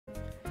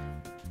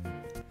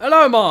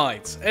Hello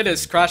mates, it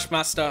is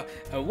Crashmaster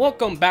and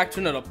welcome back to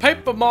another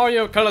Paper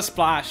Mario Color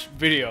Splash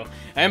video.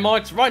 And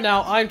mates, right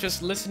now I'm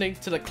just listening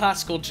to the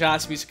classical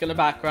jazz music in the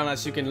background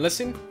as you can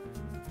listen.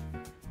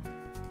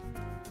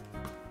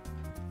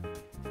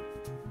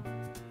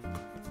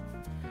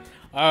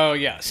 Oh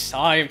yes,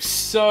 I am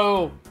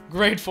so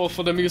grateful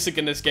for the music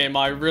in this game,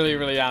 I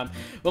really am.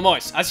 But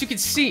mates, as you can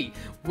see,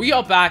 we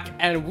are back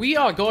and we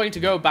are going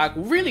to go back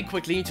really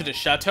quickly into the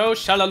Chateau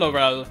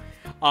Chalalorel.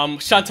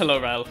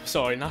 Chantalorel,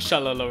 sorry, not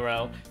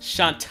Chalalorel,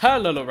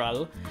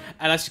 Chantalorel.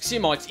 And as you can see,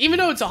 mates, even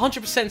though it's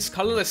 100%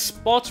 colorless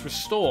spots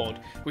restored,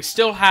 we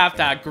still have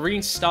that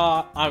green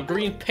star,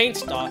 green paint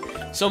star.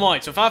 So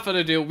mates, without further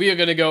ado, we are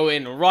going to go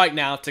in right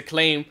now to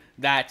claim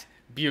that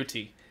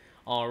beauty.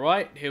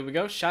 Alright, here we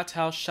go,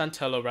 Chateau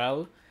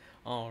Chantalorel.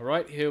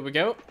 Alright, here we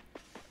go.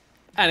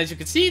 And as you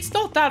can see, it's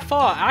not that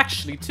far,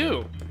 actually,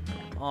 too.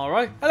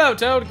 Alright, hello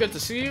Toad, good to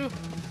see you.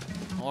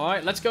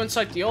 Alright, let's go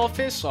inside the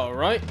office,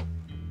 alright.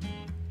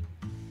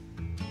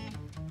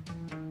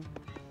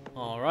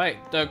 Alright,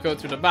 don't go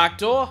through the back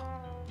door.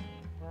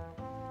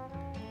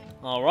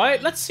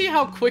 Alright, let's see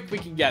how quick we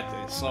can get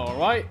this,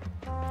 alright.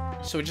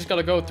 So we just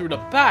gotta go through the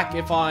back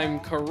if I'm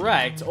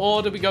correct,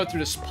 or do we go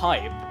through this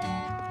pipe?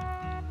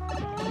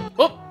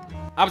 Oh,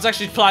 I was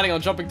actually planning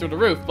on jumping through the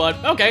roof,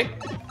 but okay.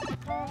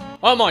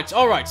 Oh my,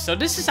 alright, so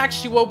this is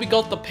actually where we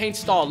got the paint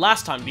star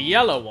last time, the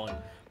yellow one.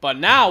 But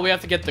now we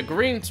have to get the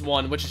green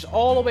one, which is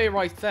all the way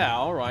right there.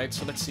 Alright,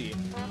 so let's see.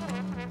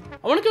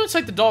 I want to go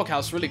inside the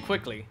doghouse really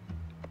quickly.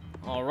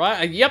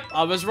 Alright, yep,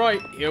 I was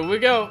right. Here we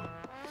go.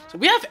 So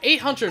we have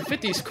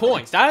 850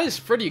 coins. That is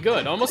pretty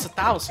good. Almost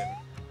 1,000.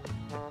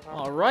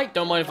 Alright,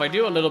 don't mind if I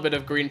do. A little bit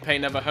of green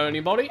paint never hurt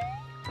anybody.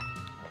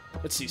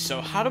 Let's see,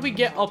 so how do we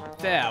get up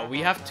there?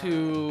 We have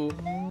to...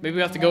 Maybe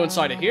we have to go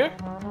inside of here?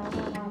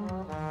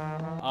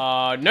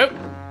 Nope.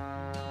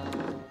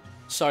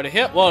 Inside of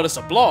here? Well, there's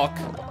a block.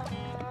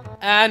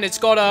 And it's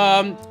got,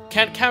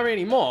 can't carry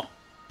anymore.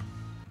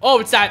 Oh,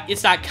 it's that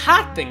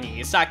cat thingy.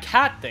 It's that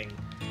cat thing.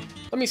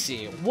 Let me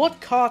see, what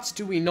carts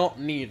do we not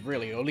need,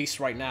 really, or at least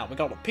right now? We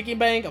got a piggy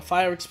bank, a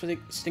fire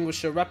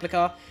extinguisher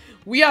replica.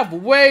 We have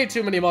way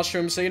too many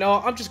mushrooms, so you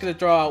know, I'm just gonna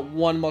throw out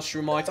one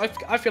mushroom mite.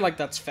 I feel like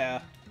that's fair.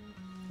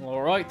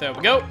 Alright, there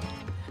we go.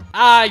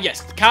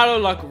 Yes, the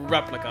Cadillac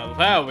replica,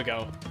 there we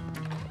go.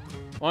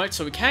 Alright,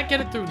 so we can't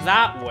get it through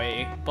that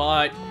way,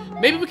 but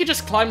maybe we could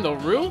just climb the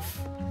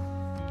roof?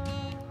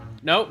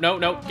 No,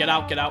 get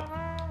out.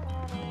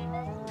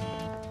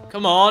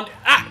 Come on,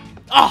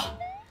 ah!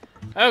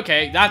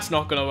 Okay, that's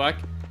not gonna work.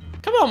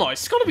 Come on, Mike.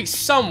 It's gotta be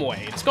some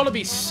way. It's gotta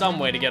be some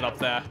way to get up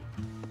there.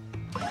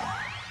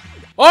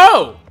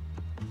 Oh!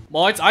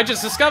 Mike, I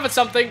just discovered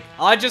something.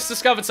 I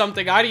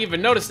didn't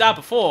even notice that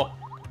before.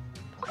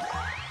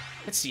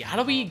 Let's see. How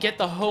do we get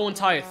the whole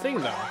entire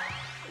thing, though?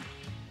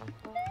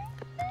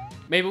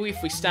 Maybe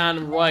if we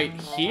stand right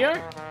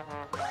here?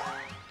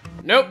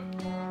 Nope.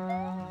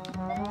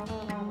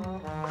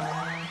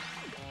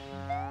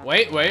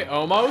 Wait.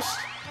 Almost.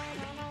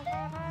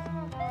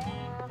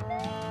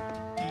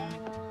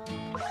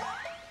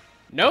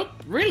 Nope,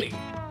 really?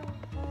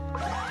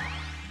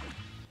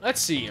 Let's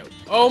see.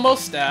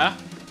 Almost there.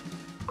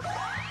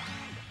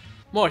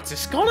 Mort,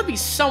 there's gotta be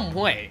some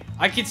way.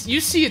 You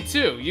see it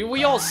too.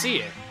 We all see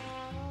it.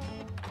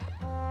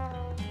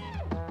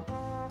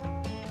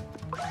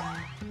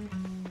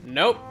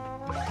 Nope.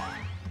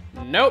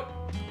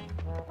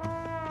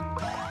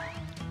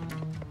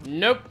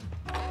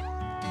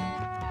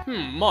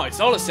 Mort,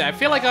 honestly, I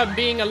feel like I'm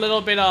being a little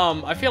bit,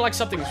 I feel like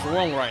something's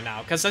wrong right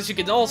now. Because as you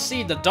can all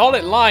see, the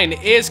dotted line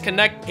is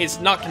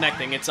not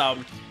connecting. It's, oh,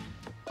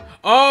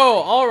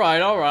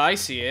 alright, I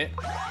see it.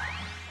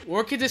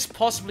 Where could this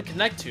possibly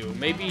connect to?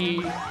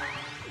 Maybe...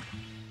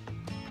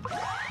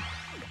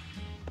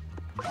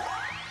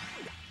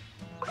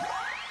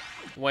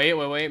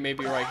 Wait,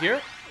 maybe right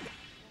here?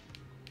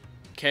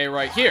 Okay,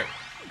 right here.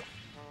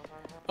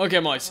 Okay,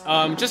 mice,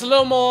 just a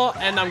little more,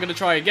 and I'm gonna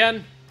try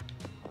again.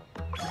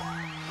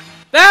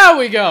 There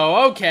we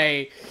go,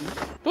 okay.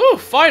 Woo,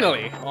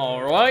 finally.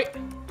 Alright.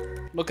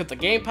 Look at the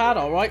gamepad.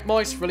 Alright,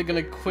 mice. Really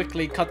gonna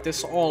quickly cut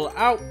this all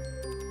out.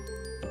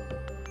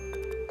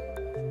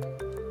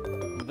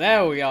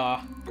 There we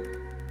are.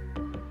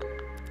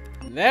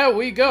 There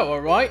we go,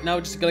 alright. Now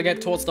we're just gonna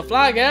get towards the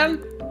flag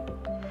again.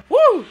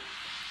 Woo!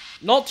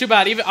 Not too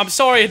bad. I'm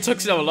sorry it took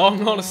so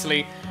long,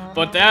 honestly.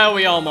 But there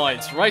we are,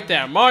 mice. Right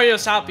there.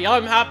 Mario's happy,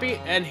 I'm happy.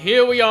 And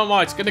here we are,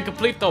 mice. Gonna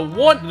complete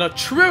the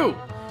true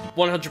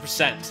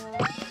 100%.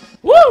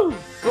 Woo!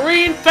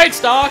 Green paint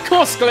star,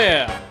 course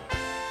clear!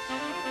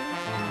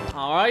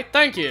 Alright,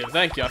 thank you.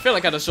 I feel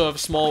like I deserve a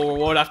small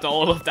reward after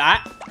all of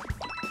that.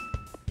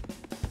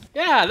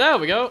 Yeah, there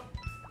we go.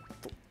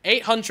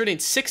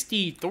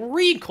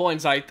 863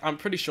 coins, I'm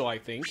pretty sure, I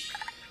think.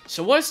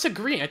 So where's the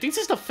green? I think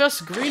this is the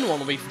first green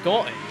one we've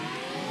gotten.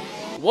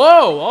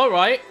 Whoa,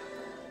 alright.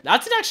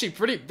 That's a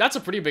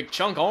pretty big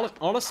chunk,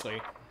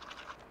 honestly.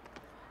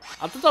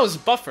 I thought that was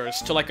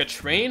buffers to like a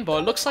train, but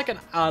it looks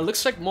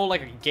like more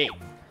like a gate.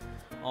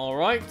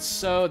 Alright,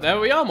 so there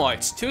we are,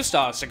 mates. 2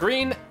 stars, a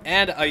green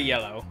and a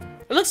yellow.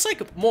 It looks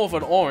like more of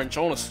an orange,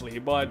 honestly,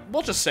 but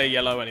we'll just say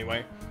yellow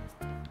anyway.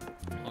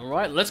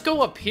 Alright, let's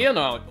go up here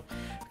now.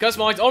 Because,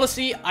 Mike,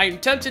 honestly, I'm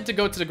tempted to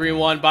go to the green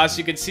one, but as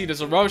you can see,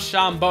 there's a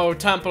Rochambeau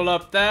Temple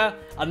up there,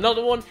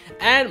 another one,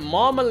 and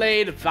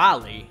Marmalade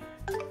Valley.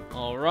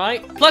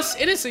 Alright, plus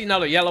it is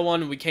another yellow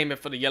one. We came here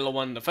for the yellow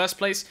one in the first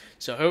place,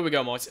 so here we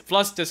go, Mike.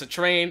 Plus, there's a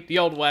train, the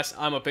Old West.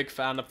 I'm a big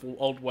fan of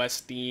Old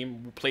West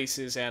theme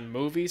places and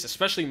movies,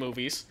 especially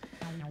movies.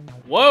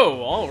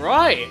 Whoa,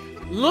 alright.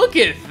 Look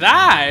at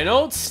that, an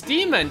old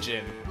steam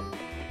engine.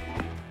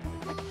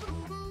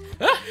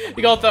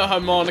 You got the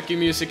harmonic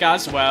music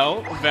as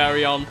well.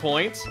 Very on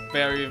point.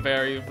 Very,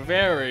 very,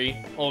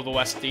 very Old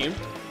West themed.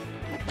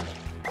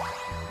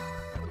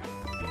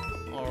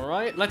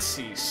 Alright, let's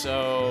see.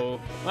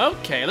 So,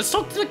 okay, let's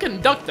talk to the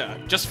conductor,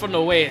 just from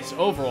the way his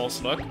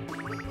overalls look.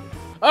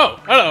 Oh,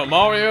 hello,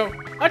 Mario.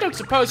 I don't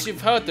suppose you've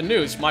heard the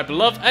news. My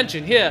beloved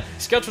engine here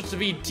is scheduled to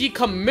be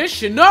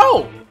decommissioned.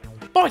 No!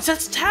 Boys,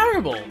 that's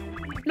terrible.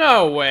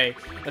 No way.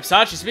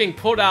 Besides, she's being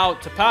pulled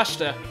out to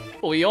pasture.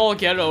 We all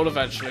get old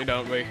eventually,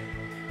 don't we?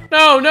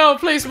 No, no,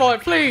 please, boy,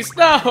 please,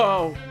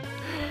 no!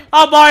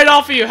 I'll buy it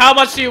off of you. How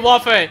much do you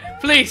want for it?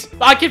 Please,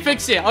 I can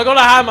fix it. I got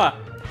a hammer.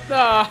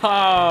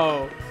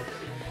 No!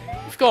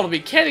 You've got to be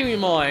kidding me,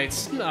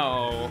 mates.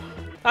 No.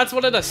 That's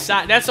one of the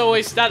sad. That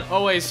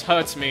always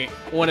hurts me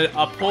when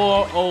a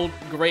poor old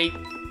great,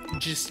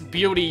 just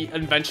beauty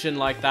invention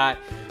like that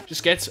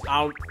just gets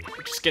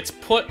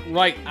put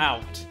right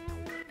out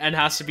and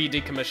has to be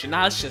decommissioned.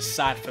 That's just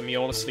sad for me,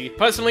 honestly.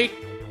 Personally,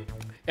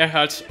 it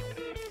hurts.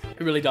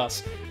 It really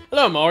does.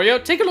 Hello, Mario.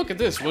 Take a look at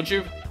this, would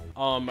you?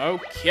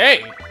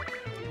 Okay.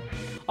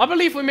 I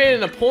believe we made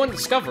an important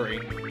discovery.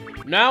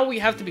 Now we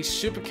have to be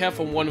super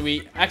careful when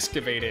we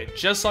excavate it,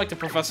 just like the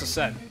professor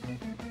said.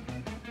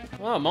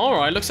 Oh,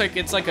 alright. Looks like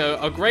it's like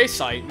a gray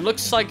site.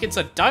 Looks like it's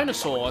a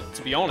dinosaur,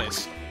 to be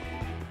honest.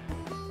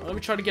 Let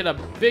me try to get a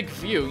big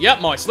view.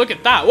 Yep, mice. Look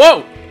at that.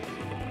 Whoa!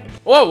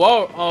 Whoa,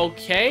 whoa.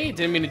 Okay.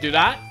 Didn't mean to do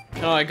that.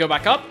 Can I go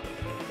back up?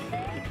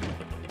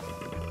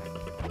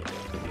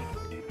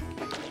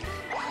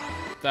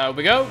 There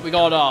we go. We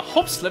got a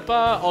hop slipper,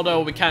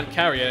 although we can't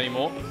carry it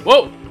anymore.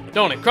 Whoa!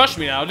 Don't want to crush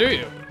me now, do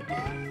you?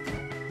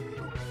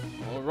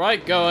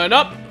 Alright, going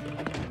up.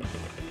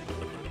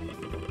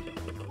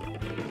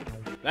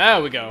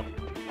 There we go.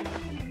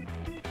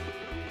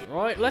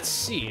 Alright, let's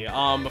see.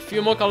 A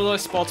few more color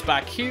spots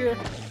back here.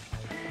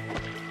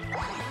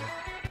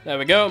 There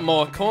we go.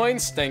 More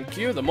coins. Thank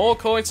you. The more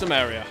coins, the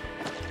merrier.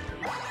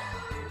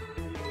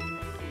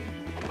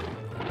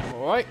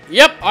 Alright.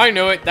 Yep, I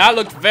knew it. That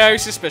looked very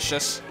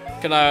suspicious.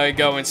 Can I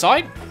go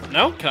inside?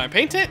 No? Can I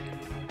paint it?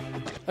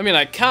 I mean,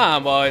 I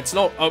can, but it's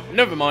not... Oh,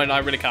 never mind. I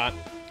really can't.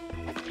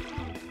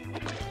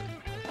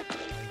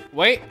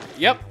 Wait.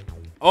 Yep.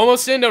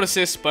 Almost didn't notice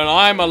this, but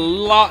I'm a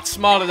lot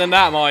smarter than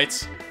that,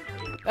 mates.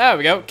 There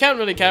we go. Can't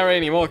really carry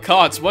any more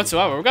cards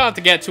whatsoever. We're gonna have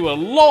to get to a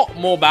lot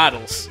more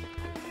battles.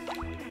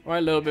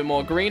 Alright, a little bit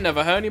more green.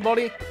 Never hurt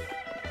anybody.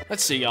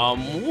 Let's see.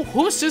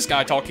 Who's this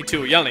guy talking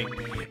to, yelling?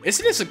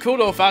 Isn't this a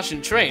cool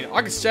old-fashioned train?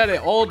 I can set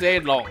it all day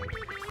long.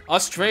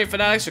 Us train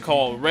fanatics are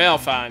called rail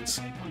fans.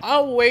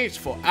 I'll wait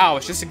for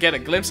hours just to get a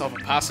glimpse of a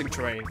passing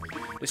train.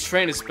 This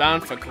train is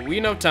bound for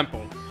Corny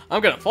Temple.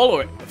 I'm gonna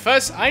follow it, but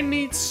first I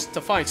need to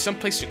find some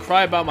place to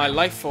cry about my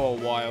life for a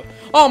while.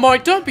 Oh,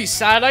 Mark, don't be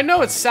sad. I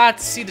know it's sad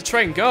to see the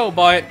train go,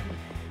 but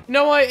you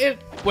know what?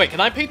 Wait, can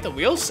I paint the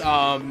wheels?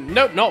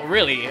 No, not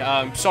really.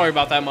 Sorry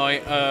about that,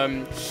 Mike.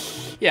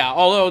 Yeah,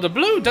 although the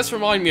blue does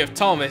remind me of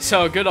Thomas,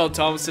 so good old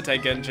Thomas the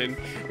Tank Engine.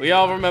 We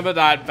all remember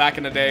that back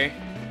in the day.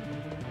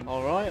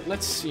 Alright,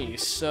 let's see.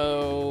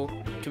 So,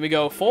 can we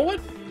go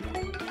forward?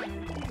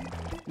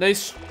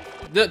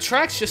 The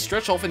tracks just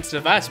stretch off into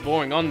the vast,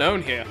 boring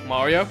unknown here,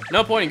 Mario.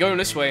 No point in going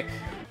this way.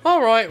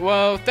 Alright,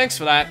 well, thanks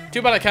for that.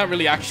 Too bad I can't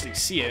really actually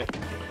see it.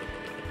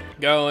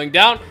 Going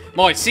down.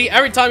 Might see,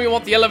 every time you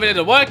want the elevator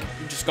to work,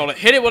 you just gotta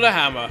hit it with a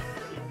hammer.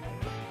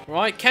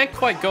 Right, can't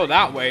quite go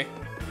that way.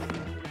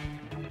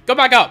 Go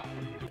back up,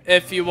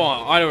 if you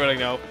want. I don't really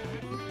know.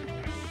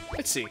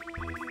 Let's see.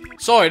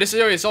 Sorry, this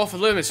area is off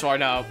limits right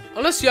now,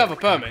 unless you have a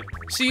permit.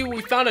 See,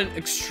 we found an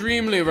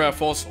extremely rare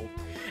fossil,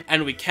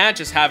 and we can't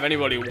just have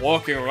anybody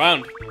walking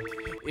around.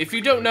 If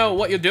you don't know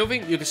what you're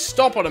doing, you can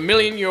stop on a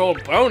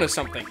million-year-old bone or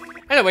something.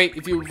 Anyway,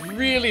 if you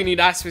really need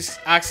access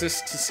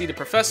to see the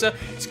professor,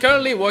 he's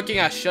currently working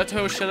at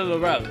Chateau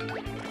Châtelet.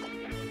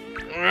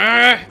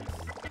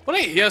 When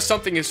I hear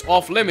something is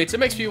off limits, it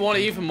makes me want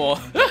it even more.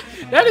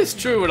 That is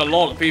true with a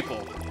lot of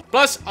people.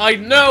 Plus, I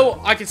know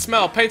I can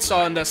smell a paint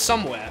star in there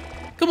somewhere.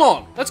 Come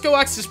on, let's go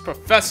ask this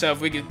professor if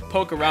we can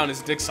poke around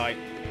his dig site.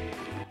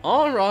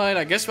 Alright,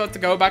 I guess we'll have to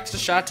go back to the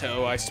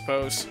chateau, I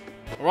suppose.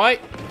 Alright?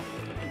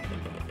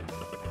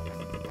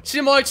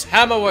 See, Mike's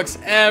hammer works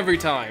every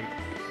time.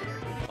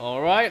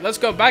 Alright, let's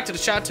go back to the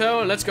chateau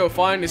and let's go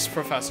find this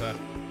professor.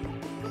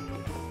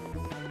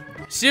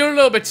 See you in a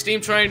little bit, Steam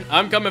Train.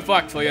 I'm coming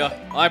back for you.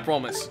 I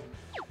promise.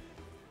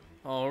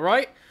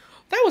 Alright.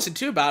 That wasn't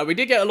too bad. We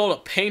did get a lot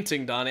of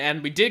painting done,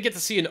 and we did get to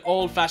see an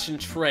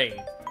old-fashioned train.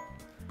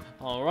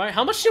 Alright,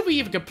 how much did we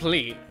even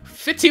complete?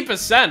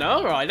 15%,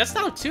 alright, that's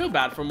not too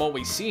bad from what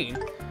we've seen.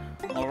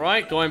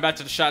 Alright, going back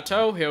to the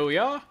chateau, here we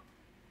are.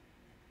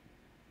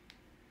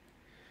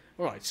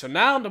 Alright, so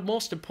now the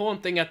most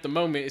important thing at the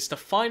moment is to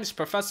find this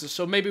professor,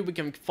 so maybe we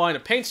can find a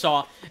paint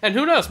saw, and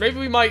who knows, maybe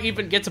we might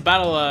even get to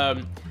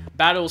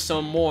battle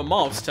some more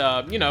mobs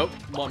to, you know,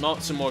 well,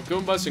 not some more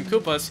Goombas and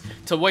Koopas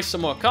to waste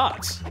some more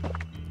cards.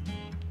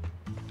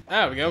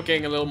 There we go,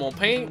 getting a little more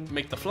paint,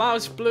 make the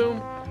flowers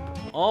bloom.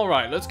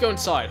 Alright, let's go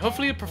inside.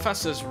 Hopefully the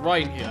professor's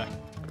right here.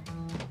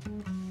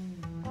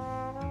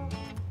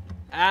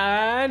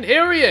 And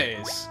here he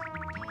is.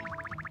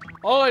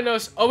 All I know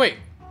is, oh wait,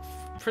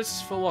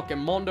 Princess Philwalk in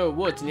Mondo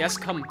Woods, and he has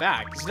to come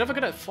back. He's never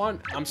gonna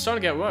find. I'm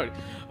starting to get worried.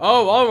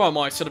 Oh,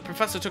 alright, so the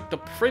professor took the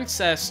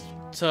princess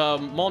to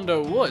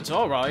Mondo Woods.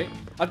 Alright,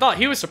 I thought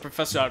he was the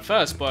professor at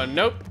first, but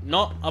nope,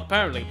 not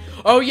apparently.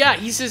 Oh yeah,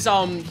 he's his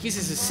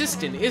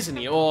assistant, isn't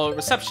he, or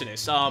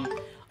receptionist?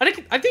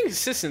 I think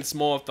assistant's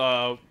more of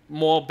the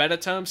better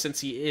term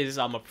since he is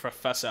a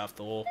professor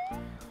after all.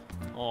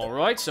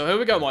 Alright, so here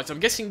we go, Mike. I'm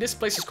guessing this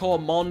place is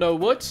called Mondo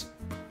Woods.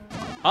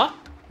 Huh?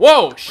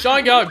 Whoa,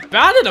 Shy Guy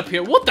Bandit up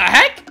here. What the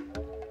heck?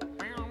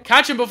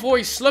 Catch him before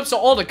he slips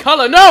all the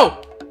color.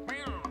 No!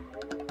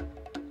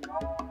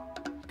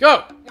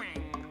 Go.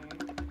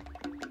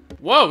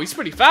 Whoa, he's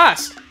pretty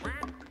fast.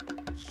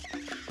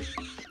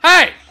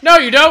 Hey, no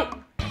you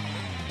don't.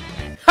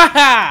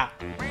 Haha.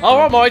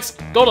 Alright, mates,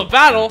 go to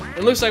battle.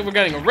 It looks like we're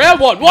getting a rare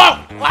one.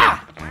 Whoa!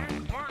 Ah!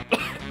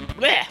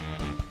 Blech.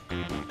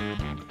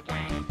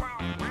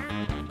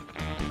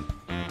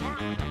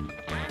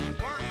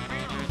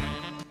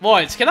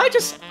 Boys, can I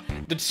just...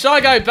 The Shy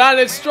Guy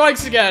Bandit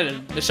strikes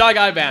again. The Shy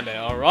Guy Bandit,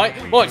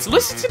 alright? Boys,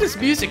 listen to this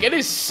music. It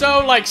is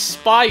so, like,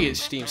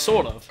 spy-ish theme,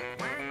 sort of.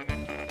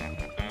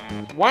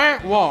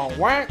 Whack, wah,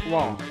 whack,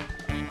 wah.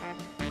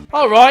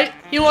 Alright,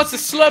 he wants to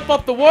slurp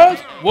up the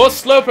world? We'll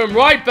slurp him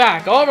right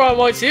back. Alright,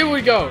 boys, here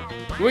we go.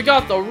 We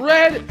got the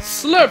red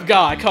Slurp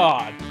Guy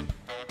card.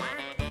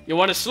 You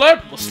want to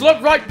slurp? We'll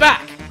slurp right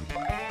back.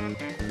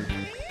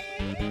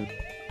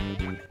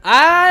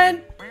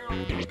 And...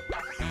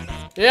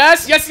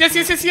 Yes, yes, yes,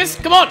 yes, yes, yes.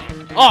 Come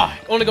on. Oh,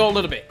 only go a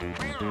little bit.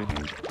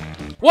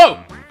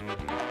 Whoa.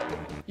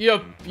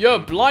 You're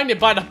blinded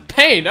by the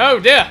pain. Oh,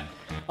 dear.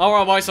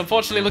 Alright, boys.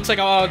 Unfortunately, looks like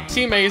our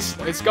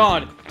teammate is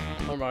gone.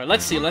 Alright,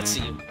 let's see, let's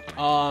see.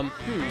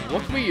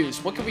 What can we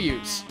use? What can we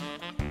use?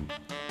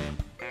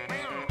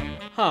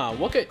 Huh,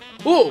 what could...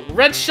 Ooh,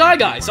 red Shy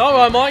Guys.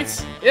 Alright,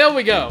 mates. Here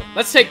we go.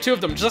 Let's take 2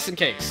 of them, just in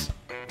case.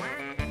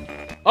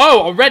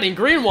 Oh, a red and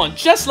green one,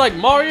 just like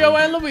Mario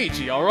and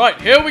Luigi.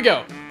 Alright, here we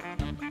go.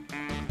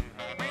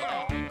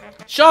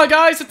 Shy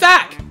Guys,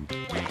 attack!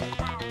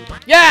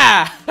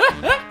 Yeah!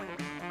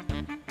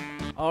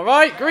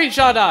 Alright, green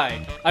Shy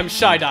Guy. I'm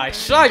Shy Guy,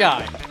 Shy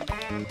Guy.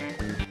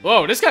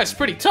 Whoa, this guy's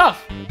pretty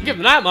tough. Give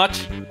him that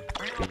much.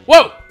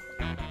 Whoa!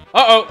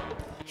 Uh-oh.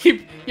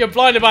 You're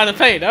blinded by the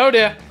paint. Oh,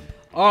 dear.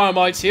 Alright,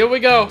 mates, here we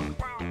go.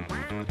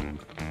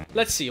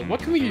 Let's see,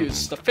 what can we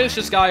use to finish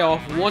this guy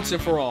off once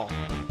and for all?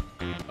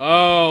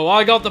 Oh,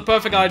 I got the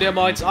perfect idea,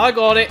 mates. I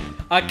got it.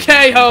 A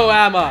KO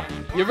hammer.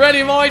 You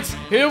ready, mates?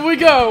 Here we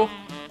go.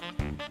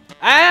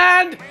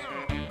 And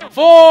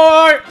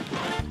 4.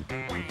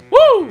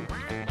 Woo!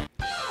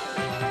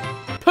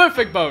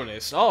 Perfect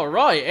bonus.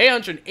 Alright,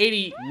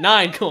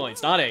 889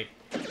 coins, not 8.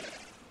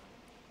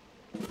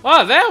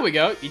 Ah, there we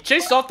go. You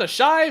chased off the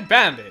Shy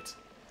Bandit.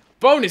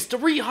 Bonus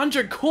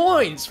 300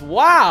 coins.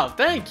 Wow,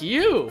 thank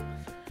you.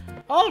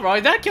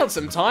 Alright, that killed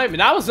some time,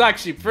 and that was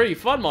actually pretty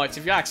fun, mates,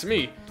 if you ask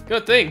me.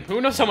 Good thing.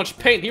 Who knows how much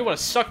paint he would have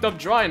sucked up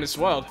dry in this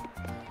world.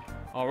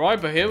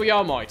 Alright, but here we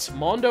are, mates.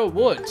 Mondo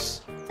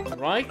Woods.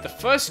 Alright, the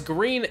first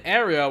green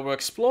area we're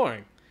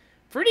exploring.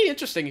 Pretty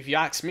interesting if you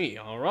ask me,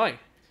 alright.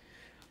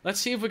 Let's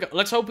see if we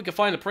let's hope we can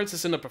find the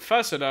princess and the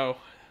professor, though.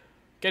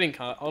 Getting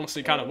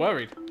honestly kind of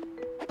worried.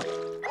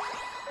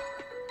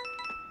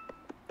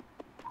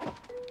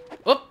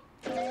 Oh.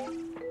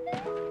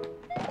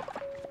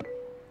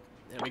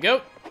 There we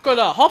go. Got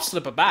a hop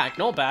slipper back,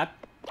 not bad.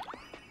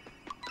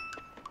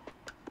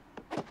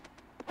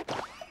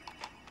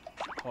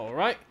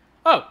 Alright.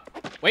 Oh,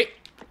 wait.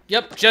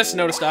 Yep, just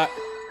noticed that.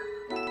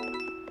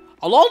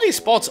 A lot of these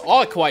spots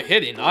are quite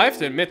hidden, I have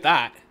to admit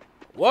that.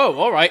 Whoa,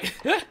 alright.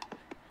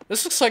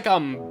 This looks like,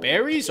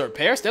 berries or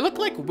pears? They look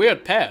like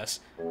weird pears.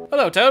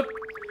 Hello, Toad.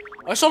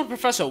 I saw the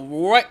professor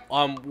walk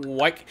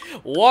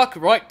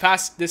right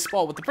past this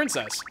spot with the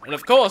princess. And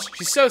of course,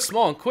 she's so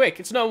small and quick,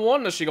 it's no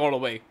wonder she got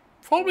away.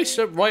 Probably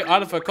slipped right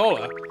out of her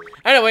collar.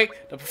 Anyway,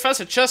 the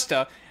professor chased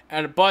her,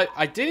 but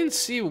I didn't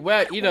see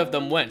where either of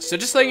them went. So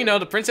just letting you know,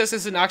 the princess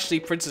isn't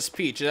actually Princess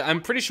Peach. I'm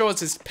pretty sure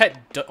it's his pet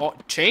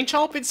chain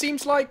chomp, it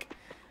seems like.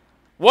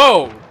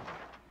 Whoa!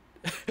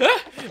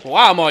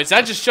 Wow, Mods,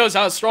 that just shows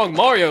how strong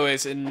Mario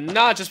is, and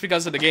not just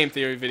because of the game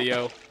theory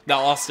video that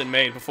Austin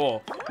made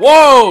before.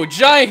 Whoa!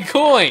 Giant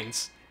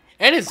coins!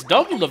 And it's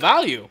double the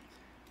value.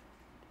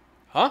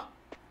 Huh?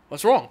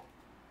 What's wrong?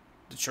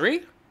 The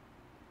tree?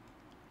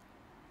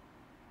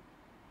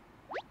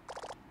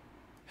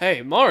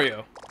 Hey,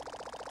 Mario.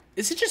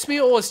 Is it just me,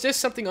 or is there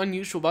something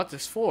unusual about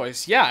this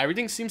forest? Yeah,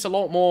 everything seems a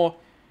lot more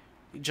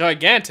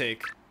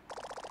gigantic.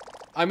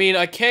 I mean,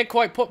 I can't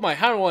quite put my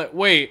hand on it.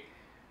 Wait.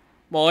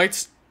 Well,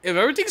 if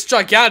everything's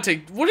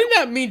gigantic, wouldn't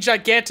that mean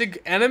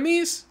gigantic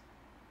enemies?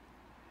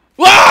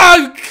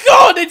 Wow!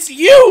 God, it's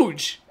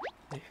huge!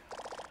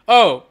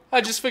 Oh,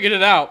 I just figured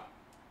it out.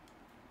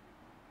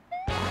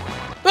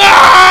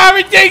 Ah!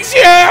 Everything's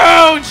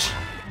huge!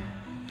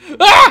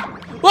 Ah!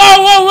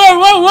 Whoa, whoa, whoa,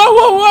 whoa, whoa,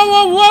 whoa,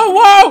 whoa, whoa,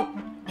 whoa!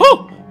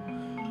 Whew.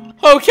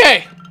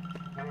 Okay.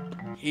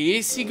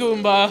 Easy,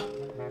 Goomba.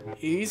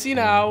 Easy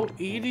now.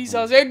 Easy.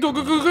 Go,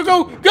 go, go, go,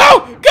 go,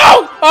 go,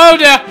 go! Oh,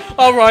 dear.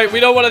 All right, we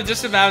don't want a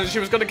disadvantage. She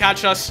was going to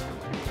catch us.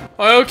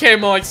 Okay,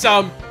 Moits.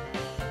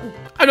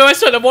 I know I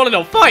said I wanted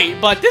to fight,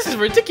 but this is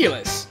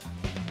ridiculous.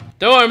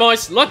 Don't worry,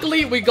 Moits.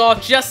 Luckily, we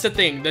got just the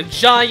thing. The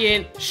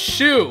giant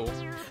shoe.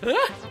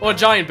 Or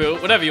giant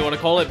boot. Whatever you want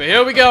to call it. But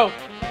here we go.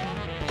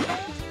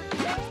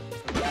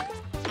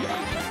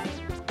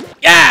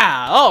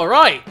 Yeah! All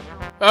right.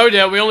 Oh,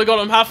 dear. We only got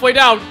him halfway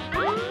down.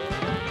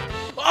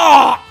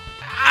 Oh!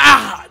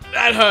 Ah!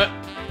 That hurt.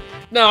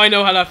 Now I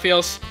know how that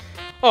feels.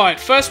 Alright,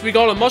 first we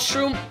got a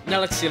mushroom. Now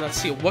let's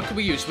see. What can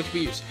we use?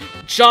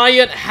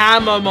 Giant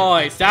hammer,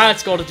 Moits.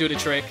 That's got to do the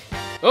trick.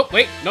 Oh,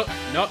 wait. No,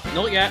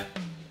 not yet.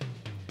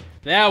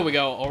 There we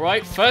go.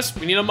 Alright, first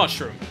we need a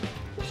mushroom.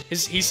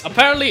 He's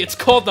apparently, it's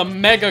called the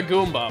Mega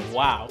Goomba.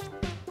 Wow.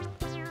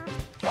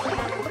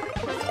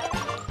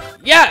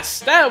 Yes,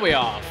 there we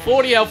are.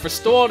 40 health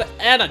restored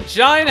and a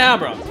giant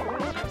hammer.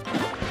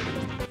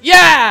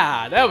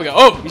 Yeah, there we go.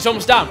 Oh, he's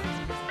almost down.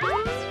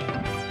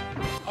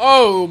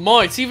 Oh,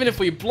 Moits, even if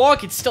we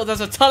block, it still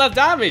does a ton of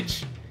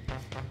damage.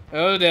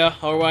 Oh dear.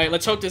 Alright,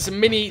 let's hope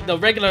the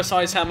regular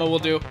size hammer will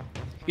do.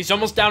 He's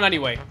almost down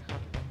anyway.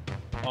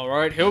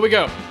 Alright, here we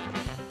go.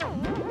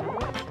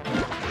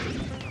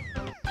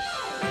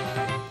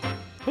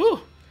 Whew.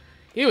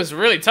 He was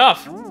really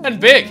tough. And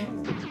big.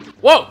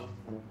 Whoa.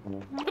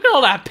 Look at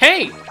all that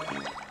paint.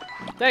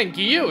 Thank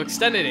you,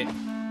 extended it.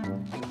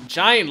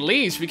 Giant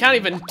leaves, we can't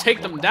even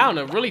take them down.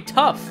 They're really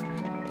tough.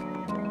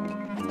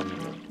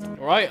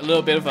 Alright, a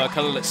little bit of a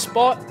colorless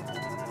spot.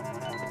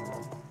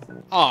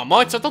 Oh,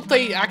 Moits, I thought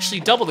they actually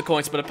double the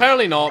coins, but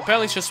apparently not.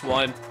 Apparently it's just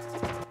one.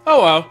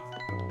 Oh well.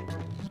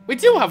 We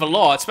do have a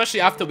lot, especially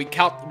after we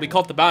caught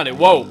the bandit.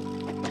 Whoa.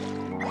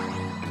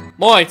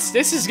 Moits,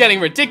 this is getting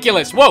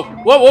ridiculous. Whoa,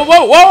 whoa, whoa,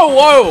 whoa, whoa,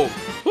 whoa.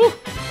 Whew.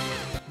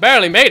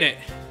 Barely made it.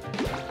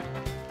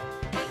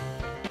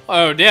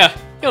 Oh dear,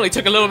 he only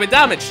took a little bit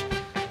damage.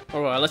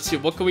 Alright, let's see,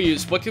 what can we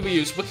use? What can we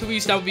use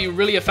that would be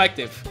really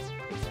effective?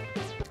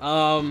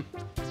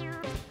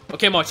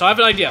 Okay, Moits, I have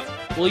an idea.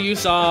 We'll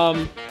use,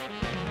 oh,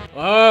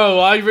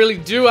 I really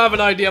do have an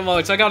idea,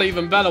 Moits. I got an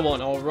even better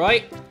one,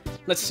 alright?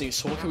 Let's see,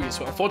 so what can we use?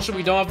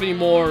 Unfortunately, we don't have any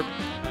more...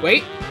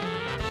 Wait.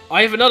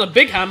 I have another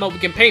big hammer, we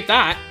can paint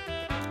that.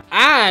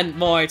 And,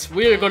 Moits,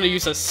 we're going to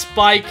use a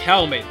spike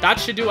helmet. That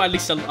should do at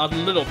least a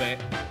little bit.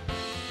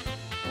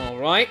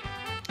 Alright.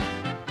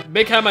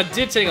 Big hammer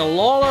did take a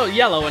lot of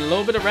yellow and a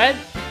little bit of red,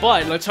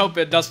 but let's hope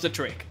it does the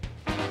trick.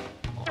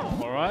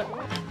 Alright.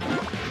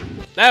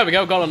 There we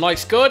go, got a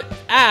nice good,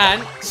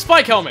 and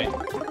spike helmet.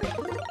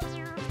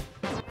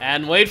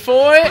 And wait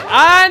for it,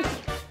 and...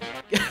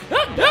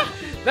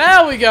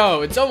 There we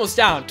go, it's almost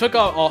down. Took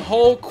out a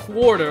whole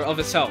quarter of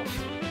its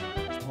health.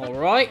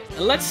 Alright,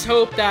 and let's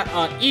hope that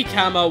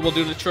E-Hammer will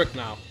do the trick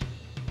now.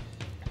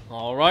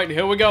 Alright,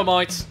 here we go,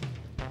 Mites.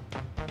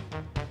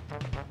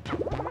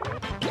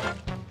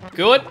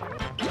 Good.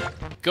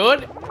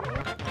 Good.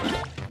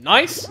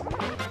 Nice.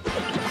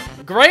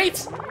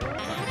 Great.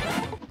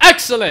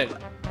 Excellent.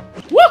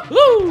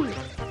 Woohoo!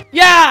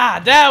 Yeah,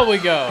 there we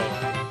go.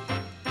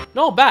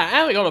 Not bad,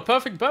 and we got a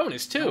perfect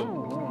bonus too.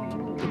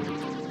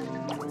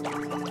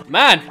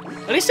 Man,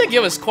 at least they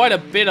give us quite a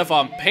bit of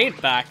paint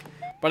back.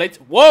 But it's...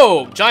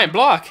 Whoa! Giant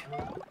block!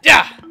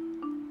 Yeah!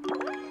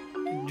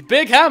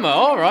 Big hammer,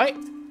 alright.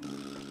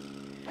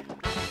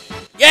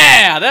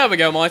 Yeah! There we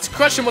go, Mites.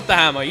 Crush him with the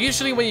hammer.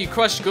 Usually when you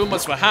crush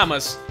Goombas with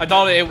hammers, I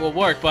thought it would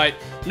work, but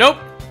nope.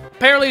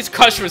 Apparently it's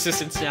crush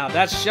resistance now.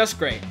 That's just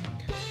great.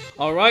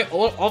 Alright,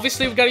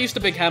 obviously we gotta use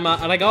the big hammer,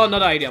 and I got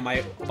another idea.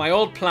 My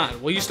old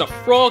plan. We'll use the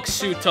frog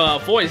suit to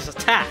avoid his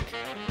attack.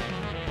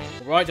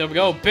 Alright, there we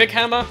go. Big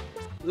hammer.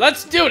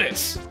 Let's do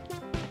this!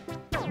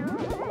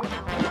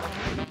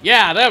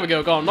 Yeah, there we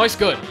go. Got him. Nice,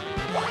 good.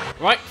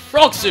 Right,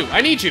 frog suit.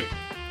 I need you.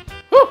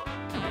 Woo!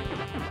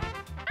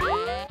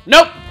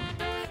 Nope.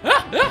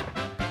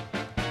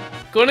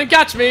 Couldn't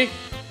catch me.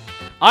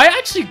 I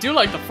actually do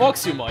like the frog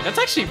suit mod. That's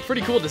actually a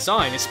pretty cool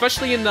design,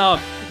 especially in the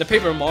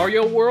Paper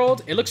Mario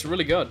world. It looks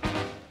really good.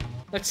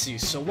 Let's see.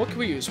 So what can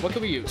we use? What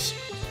can we use?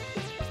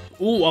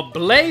 Ooh, a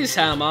blaze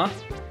hammer.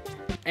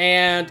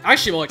 And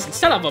actually, Alex,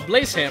 instead of a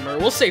blaze hammer,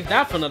 we'll save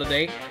that for another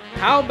day.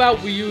 How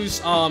about we use,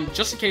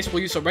 just in case,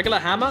 we'll use a regular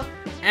hammer,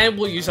 and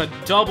we'll use a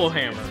double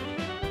hammer.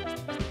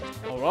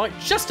 Alright,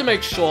 just to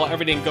make sure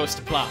everything goes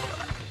to plan.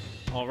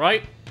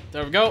 Alright,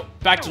 there we go.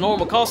 Back to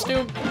normal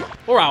costume.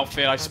 Or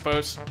outfit, I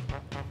suppose.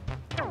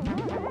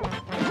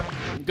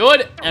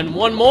 Good, and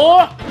one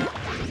more.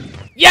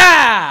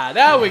 Yeah!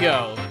 There we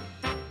go.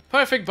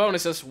 Perfect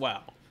bonus as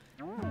well.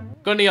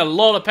 Gonna need a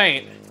lot of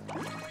paint.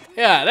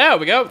 Yeah, there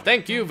we go.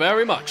 Thank you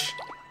very much.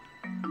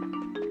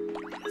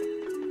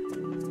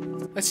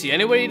 Let's see,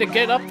 any way to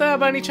get up there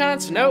by any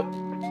chance? Nope.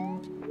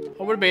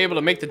 I wouldn't be able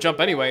to make the jump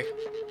anyway.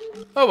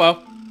 Oh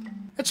well.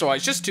 It's alright,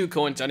 it's just 2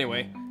 coins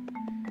anyway.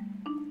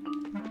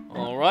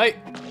 Alright.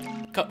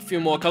 Cut a few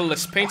more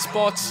colorless paint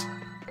spots.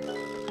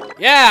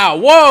 Yeah,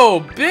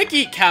 whoa,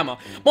 biggie camera.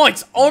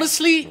 Mines,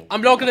 honestly,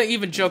 I'm not gonna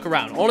even joke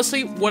around.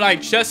 Honestly, what I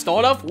just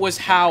thought of was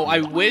how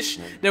I wish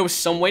there was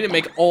some way to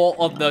make all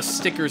of the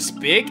stickers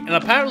big. And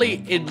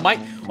apparently it might,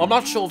 well, I'm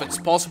not sure if it's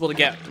possible to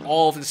get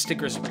all of the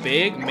stickers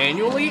big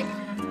manually.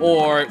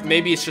 Or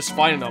maybe it's just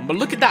finding them. But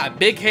look at that,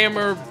 big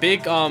hammer,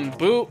 big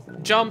boot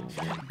jump,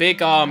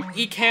 big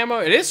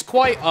e-camera. It is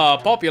quite a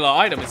popular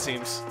item, it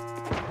seems.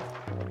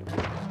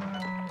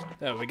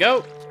 There we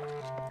go.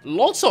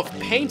 Lots of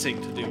painting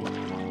to do.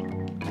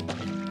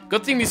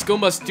 Good thing these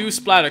Goombas do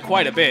splatter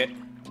quite a bit.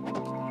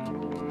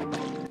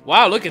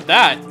 Wow, look at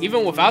that.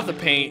 Even without the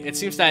paint, it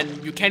seems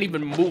that you can't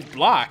even move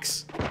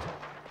blocks.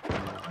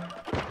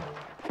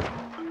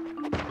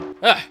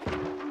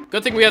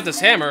 Good thing we have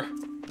this hammer.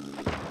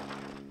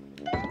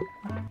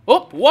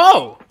 Oh,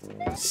 whoa!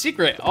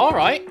 Secret,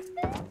 alright.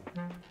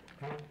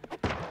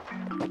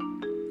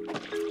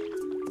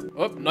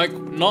 Oh,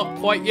 not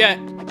quite yet.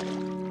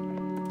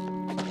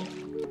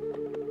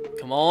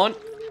 Come on.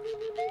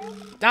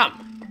 Damn.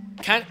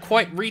 Can't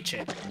quite reach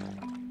it.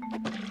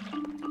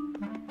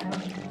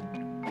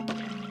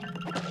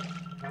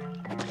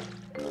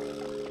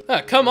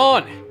 Come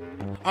on.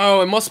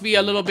 Oh, it must be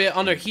a little bit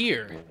under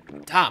here.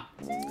 Damn.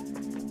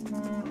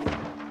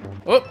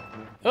 Oh,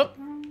 oh.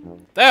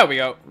 There we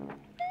go.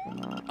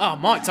 Oh,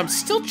 Mines, I'm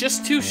still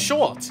just too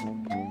short.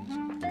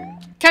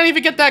 Can't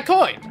even get that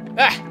coin.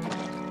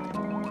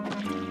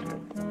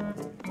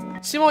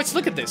 See, Mines,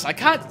 look at this. I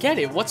can't get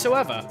it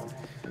whatsoever.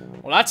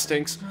 Well, that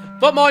stinks.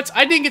 But, Mines,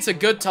 I think it's a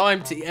good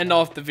time to end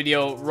off the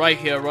video right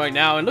here, right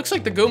now. It looks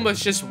like the Goomba's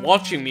just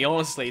watching me,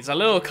 honestly. It's a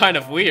little kind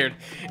of weird.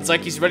 It's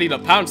like he's ready to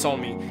pounce on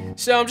me.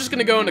 So, I'm just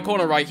gonna go in the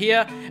corner right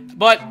here.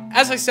 But,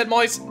 as I said,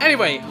 Mines,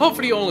 anyway,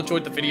 hopefully you all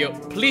enjoyed the video.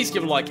 Please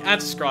give a like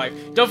and subscribe.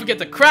 Don't forget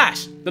to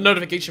crash the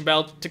notification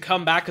bell to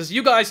come back, because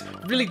you guys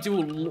really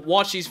do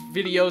watch these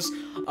videos,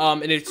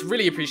 and it's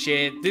really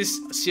appreciated. This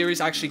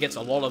series actually gets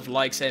a lot of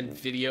likes and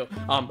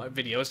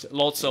videos,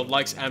 lots of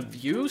likes and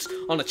views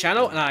on the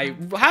channel, and I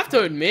have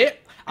to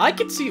admit, I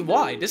can see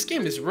why. This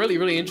game is really,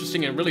 really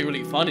interesting and really,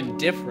 really fun and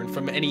different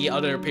from any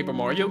other Paper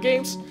Mario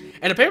games.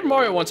 And the Paper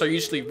Mario ones are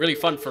usually really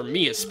fun for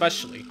me,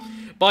 especially.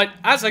 But,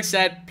 as I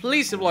said,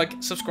 please leave a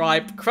like,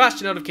 subscribe, crash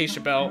the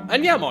notification bell,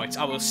 and yeah, Mines,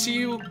 I will see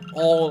you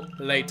all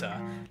later.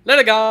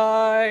 Later,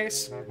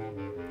 guys!